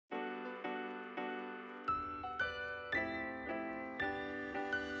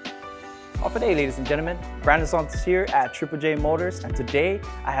Good day, ladies and gentlemen. Brandon Santos here at Triple J Motors, and today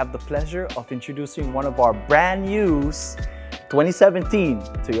I have the pleasure of introducing one of our brand new 2017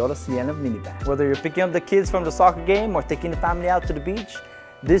 Toyota Sienna minivan. Whether you're picking up the kids from the soccer game or taking the family out to the beach,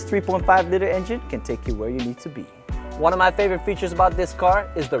 this 3.5-liter engine can take you where you need to be. One of my favorite features about this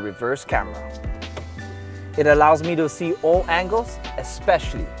car is the reverse camera. It allows me to see all angles,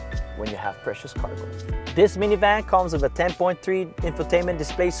 especially when you have precious cargo. This minivan comes with a 10.3 infotainment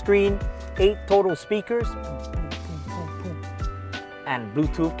display screen, 8 total speakers, and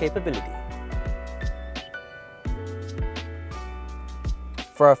Bluetooth capability.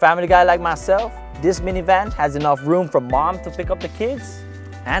 For a family guy like myself, this minivan has enough room for mom to pick up the kids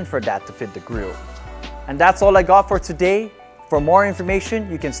and for dad to fit the grill. And that's all I got for today. For more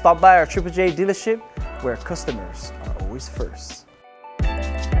information, you can stop by our Triple J dealership where customers are always first.